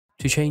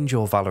To change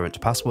your Valorant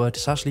password,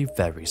 it's actually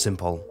very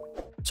simple.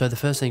 So the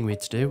first thing we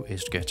need to do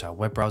is to go to our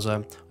web browser,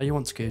 and you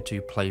want to go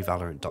to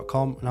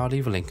playvalorant.com, and I'll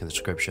leave a link in the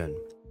description.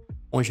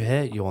 Once you're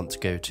here, you want to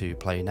go to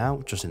play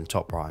now, just in the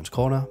top right hand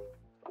corner,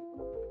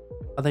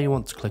 and then you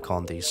want to click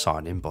on the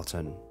sign in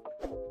button.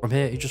 From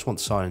here, you just want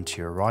to sign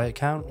into your Riot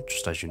account,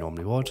 just as you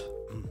normally would.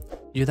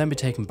 You'll then be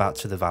taken back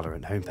to the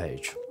Valorant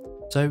homepage.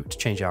 So to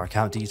change our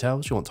account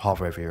details, you want to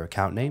hover over your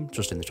account name,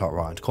 just in the top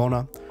right hand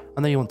corner,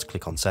 and then you want to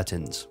click on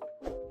settings.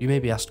 You may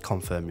be asked to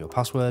confirm your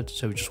password,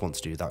 so we just want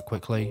to do that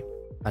quickly.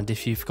 And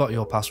if you forgot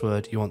your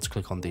password, you want to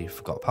click on the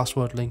forgot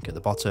password link at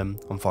the bottom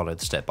and follow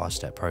the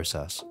step-by-step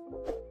process.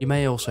 You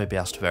may also be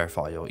asked to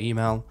verify your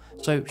email,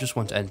 so just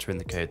want to enter in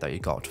the code that you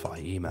got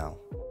via email.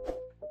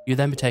 You'll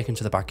then be taken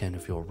to the back end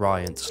of your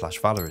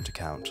Riot/Valorant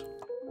account.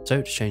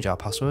 So to change our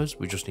passwords,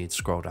 we just need to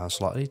scroll down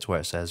slightly to where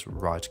it says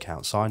Riot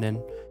Account Sign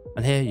In,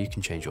 and here you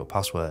can change your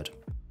password.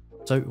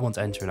 So we want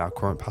to enter in our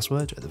current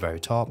password at the very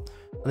top,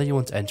 and then you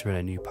want to enter in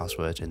a new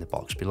password in the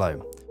box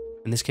below.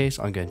 In this case,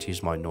 I'm going to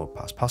use my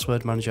NordPass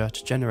Password Manager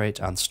to generate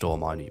and store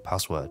my new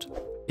password.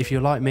 If you're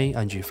like me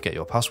and you forget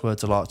your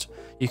passwords a lot,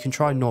 you can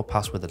try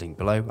NordPass with the link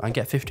below and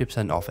get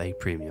 50% off a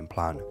premium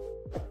plan.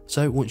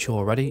 So once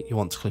you're ready, you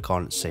want to click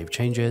on Save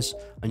Changes,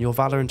 and your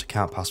Valorant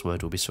account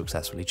password will be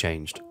successfully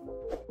changed.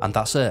 And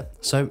that's it.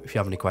 So if you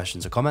have any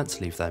questions or comments,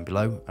 leave them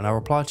below and I'll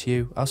reply to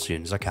you as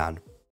soon as I can.